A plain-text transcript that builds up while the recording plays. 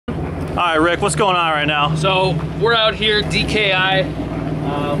All right, Rick, what's going on right now? So we're out here, DKI.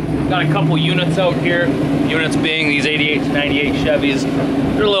 Got a couple units out here. Units being these 88 to 98 Chevys.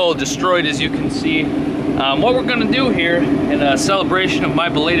 They're a little destroyed, as you can see. What we're gonna do here in a celebration of my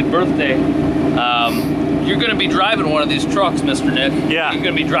belated birthday, you're gonna be driving one of these trucks, Mr. Nick. Yeah. You're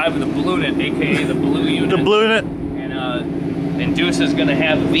gonna be driving the Balloonit, AKA the Blue Unit. The Balloonit. And Deuce is gonna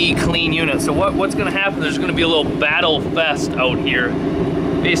have the clean unit. So what's gonna happen, there's gonna be a little battle fest out here.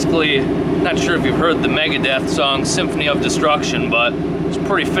 Basically, not sure if you've heard the Megadeth song, Symphony of Destruction, but it's a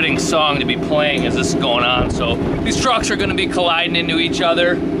pretty fitting song to be playing as this is going on. So these trucks are gonna be colliding into each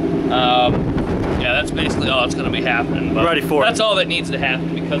other. Yeah, that's basically all that's gonna be happening. But ready for it. That's all that needs to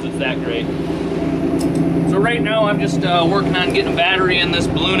happen because it's that great. So right now I'm just working on getting a battery in this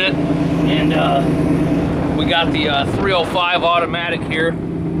Balloonit, and we got the 305 automatic here.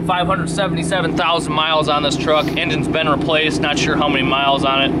 577,000 miles on this truck. Engine's been replaced, not sure how many miles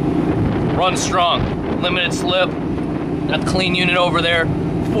on it. Runs strong, limited slip. Got the clean unit over there.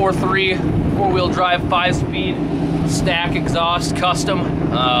 4.3, four-wheel drive, 5-speed, stack exhaust, custom.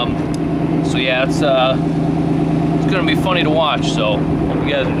 So yeah, it's gonna be funny to watch, so hope you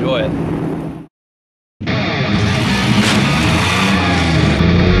guys enjoy it.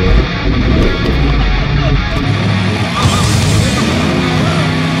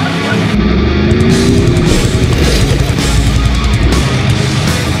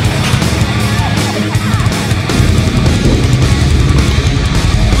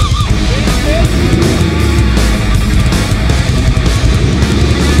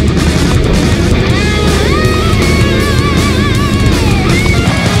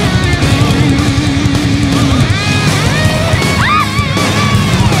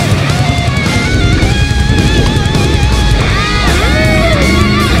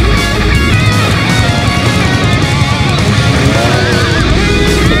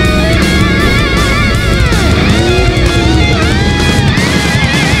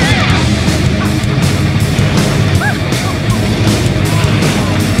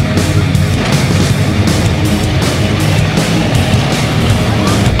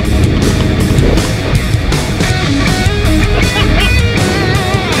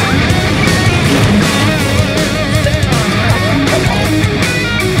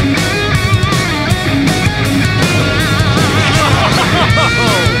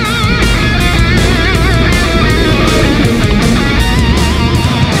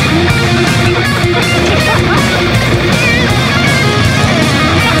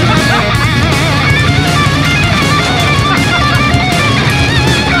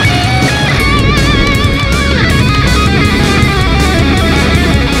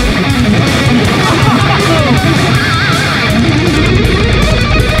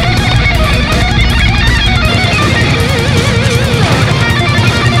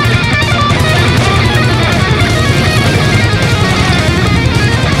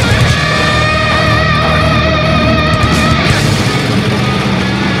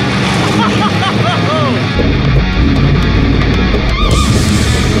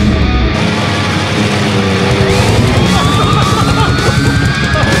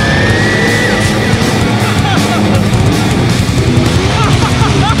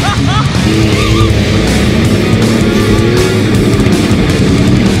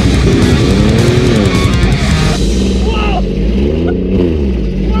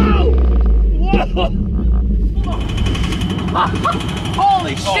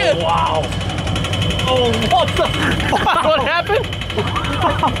 Holy shit! Oh, wow. Oh, what the fuck? What happened?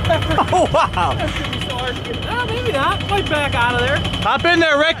 Oh, wow. Maybe not. Might back out of there. Hop in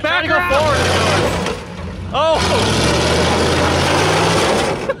there, Rick. Back her forward. Oh.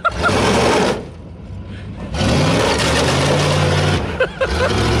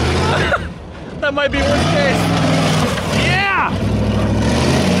 That might be worst case. Yeah.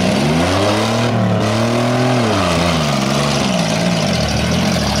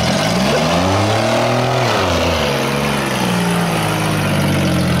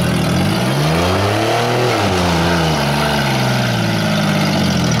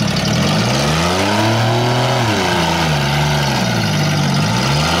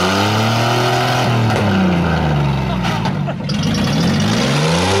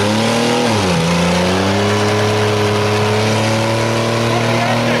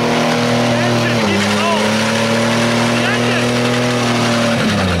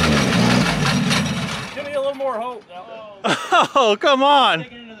 Oh, come on.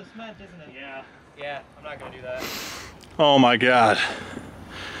 Taking into the cement, isn't it? Yeah, I'm not gonna do that. Oh my God.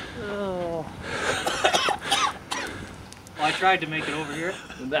 Oh. Well, I tried to make it over here.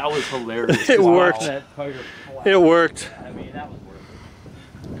 That was hilarious. It worked. That It worked. I mean, that was worth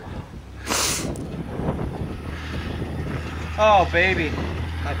it. Oh, baby.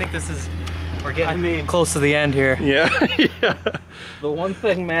 I think this is, we're getting close to the end here. Yeah. Yeah. The one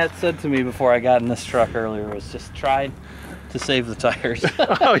thing Matt said to me before I got in this truck earlier was just try to save the tires.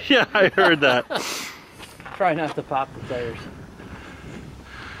 Oh yeah, I heard that. Try not to pop the tires.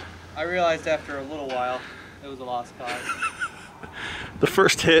 I realized after a little while it was a lost cause. The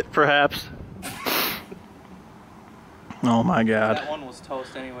first hit, perhaps. Oh my God. That one was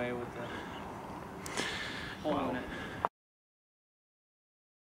toast anyway with the hole in it.